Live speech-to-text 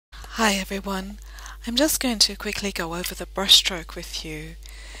Hi everyone, I'm just going to quickly go over the brushstroke with you.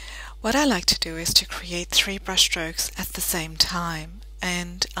 What I like to do is to create 3 brushstrokes at the same time,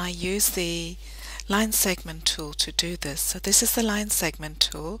 and I use the line segment tool to do this. So this is the line segment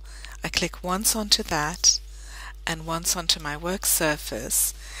tool. I click once onto that and once onto my work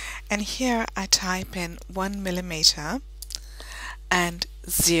surface, and here I type in 1 millimeter and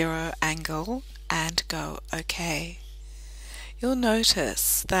 0 angle and go OK. You'll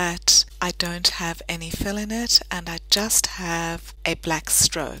notice that I don't have any fill in it and I just have a black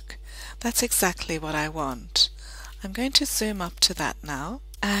stroke. That's exactly what I want. I'm going to zoom up to that now,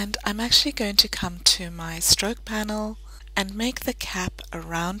 and I'm actually going to come to my stroke panel and make the cap a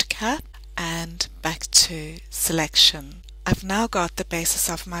round cap and back to selection. I've now got the basis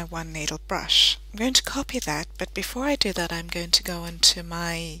of my 1 needle brush. I'm going to copy that, but before I do that I'm going to go into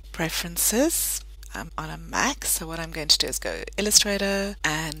my preferences. I'm on a Mac, so what I'm going to do is go Illustrator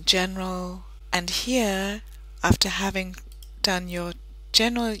and General, and here, after having done your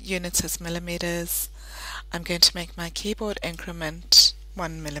general units as millimeters, I'm going to make my keyboard increment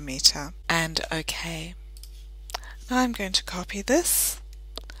 1 millimeter and OK. Now I'm going to copy this.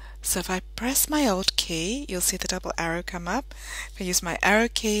 So if I press my Alt key, you'll see the double arrow come up. If I use my arrow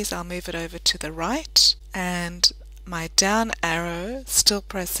keys, I'll move it over to the right, and my down arrow, still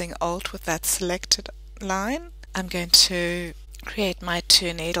pressing Alt with that selected line, I'm going to create my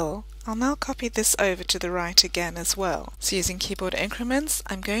 2 needle. I'll now copy this over to the right again as well. So using keyboard increments,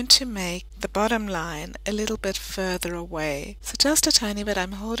 I'm going to make the bottom line a little bit further away. So just a tiny bit.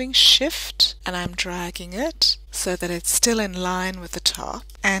 I'm holding Shift and I'm dragging it so that it's still in line with the top.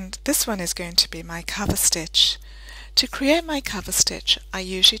 And this one is going to be my cover stitch. To create my cover stitch, I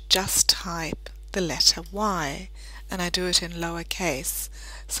usually just type the letter Y, and I do it in lowercase.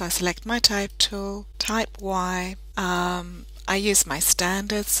 So I select my type tool, type Y. I use my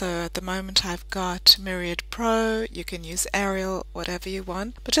standard, so at the moment I've got Myriad Pro. You can use Arial, whatever you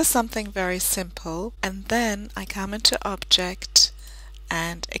want, but just something very simple. And then I come into Object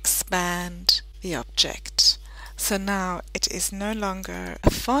and expand the object. So now it is no longer a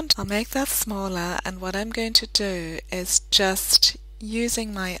font. I'll make that smaller, and what I'm going to do is just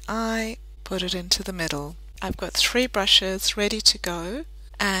using my eye, put it into the middle. I've got 3 brushes ready to go,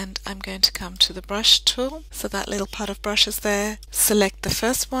 and I'm going to come to the brush tool. So that little pot of brushes there, select the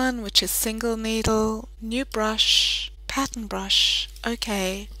first one, which is single needle, new brush, pattern brush,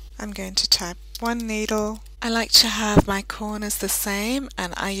 OK. I'm going to type 1 needle. I like to have my corners the same,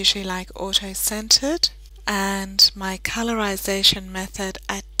 and I usually like auto-centered, and my colorization method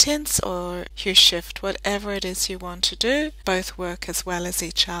at tints or hue shift, whatever it is you want to do, both work as well as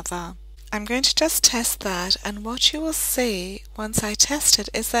each other. I'm going to just test that, and what you will see once I test it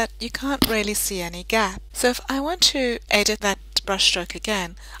is that you can't really see any gap. So if I want to edit that brushstroke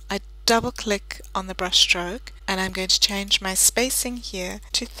again, I double click on the brushstroke and I'm going to change my spacing here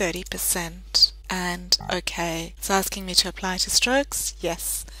to 30% and OK. It's asking me to apply to strokes,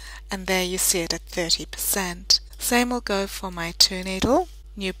 yes, and there you see it at 30%. Same will go for my 2 needle,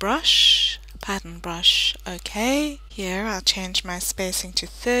 new brush, pattern brush, OK. Here I'll change my spacing to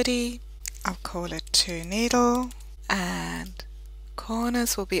 30. I'll call it 2 needle, and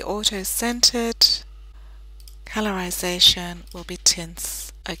corners will be auto-centered, colorization will be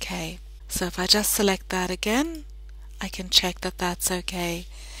tints. OK. So if I just select that again, I can check that that's OK.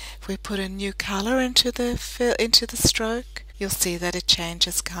 If we put a new color into the stroke, you'll see that it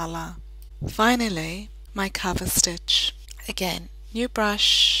changes color. Finally, my cover stitch. Again, new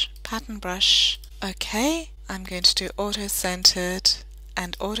brush, pattern brush, OK. I'm going to do auto-centered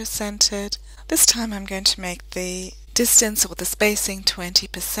and auto-centered. This time I'm going to make the distance or the spacing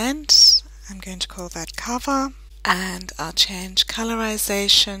 20%. I'm going to call that cover, and I'll change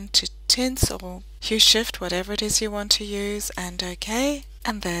colorization to tints or hue shift, whatever it is you want to use, and OK.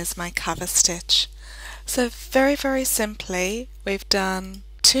 And there's my cover stitch. So very simply we've done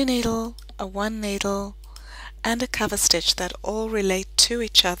 2 needle, a 1 needle, and a cover stitch that all relate to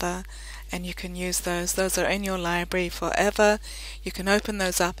each other, and you can use those. Those are in your library forever. You can open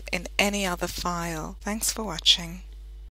those up in any other file. Thanks for watching.